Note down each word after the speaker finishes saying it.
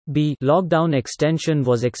B. Lockdown extension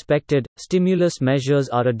was expected. Stimulus measures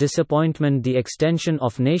are a disappointment. The extension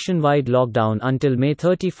of nationwide lockdown until May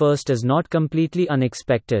 31 is not completely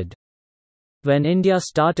unexpected. When India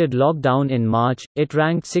started lockdown in March, it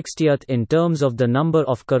ranked 60th in terms of the number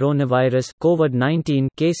of coronavirus (COVID-19)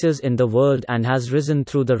 cases in the world and has risen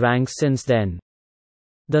through the ranks since then.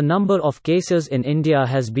 The number of cases in India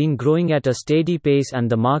has been growing at a steady pace and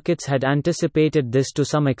the markets had anticipated this to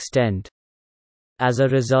some extent. As a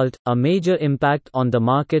result, a major impact on the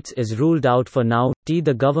markets is ruled out for now.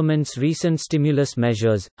 The government's recent stimulus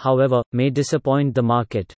measures, however, may disappoint the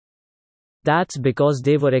market. That's because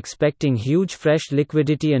they were expecting huge fresh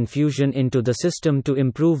liquidity infusion into the system to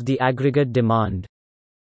improve the aggregate demand.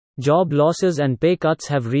 Job losses and pay cuts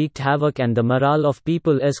have wreaked havoc and the morale of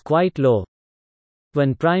people is quite low.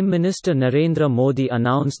 When Prime Minister Narendra Modi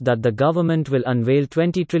announced that the government will unveil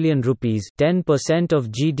 20 trillion rupees (10% of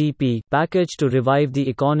GDP) package to revive the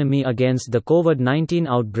economy against the COVID-19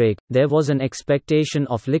 outbreak, there was an expectation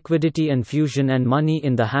of liquidity infusion and money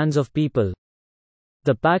in the hands of people.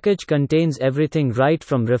 The package contains everything right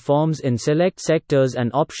from reforms in select sectors and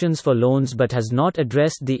options for loans but has not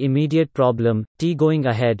addressed the immediate problem. Going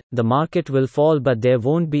ahead, the market will fall but there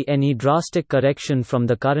won't be any drastic correction from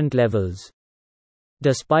the current levels.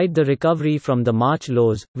 Despite the recovery from the March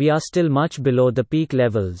lows, we are still much below the peak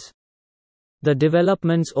levels. The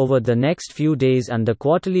developments over the next few days and the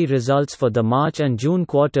quarterly results for the March and June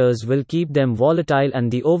quarters will keep them volatile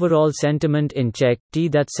and the overall sentiment in check.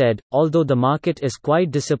 That said, although the market is quite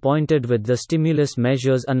disappointed with the stimulus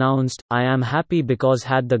measures announced, I am happy because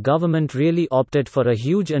had the government really opted for a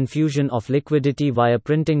huge infusion of liquidity via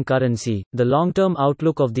printing currency, the long-term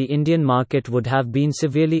outlook of the Indian market would have been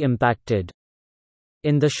severely impacted.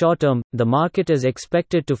 In the short term, the market is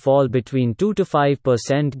expected to fall between 2 to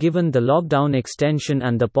 5% given the lockdown extension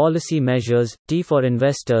and the policy measures. For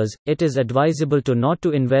investors, it is advisable to not to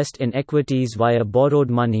invest in equities via borrowed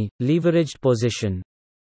money, leveraged position.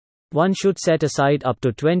 One should set aside up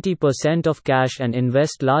to 20% of cash and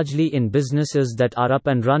invest largely in businesses that are up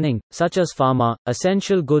and running, such as pharma,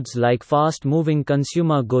 essential goods like fast-moving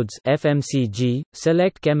consumer goods (FMCG),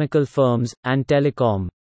 select chemical firms, and telecom.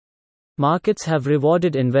 Markets have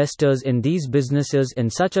rewarded investors in these businesses in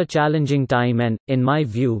such a challenging time and, in my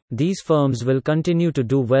view, these firms will continue to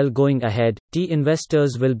do well going ahead.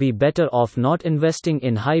 Investors will be better off not investing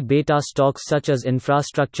in high beta stocks such as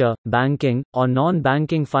infrastructure, banking, or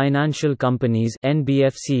non-banking financial companies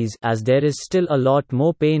 (NBFCs) as there is still a lot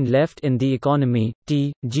more pain left in the economy.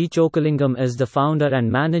 G. Chokkalingam is the founder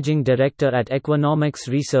and managing director at Economics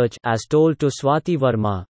Research, as told to Swati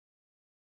Verma.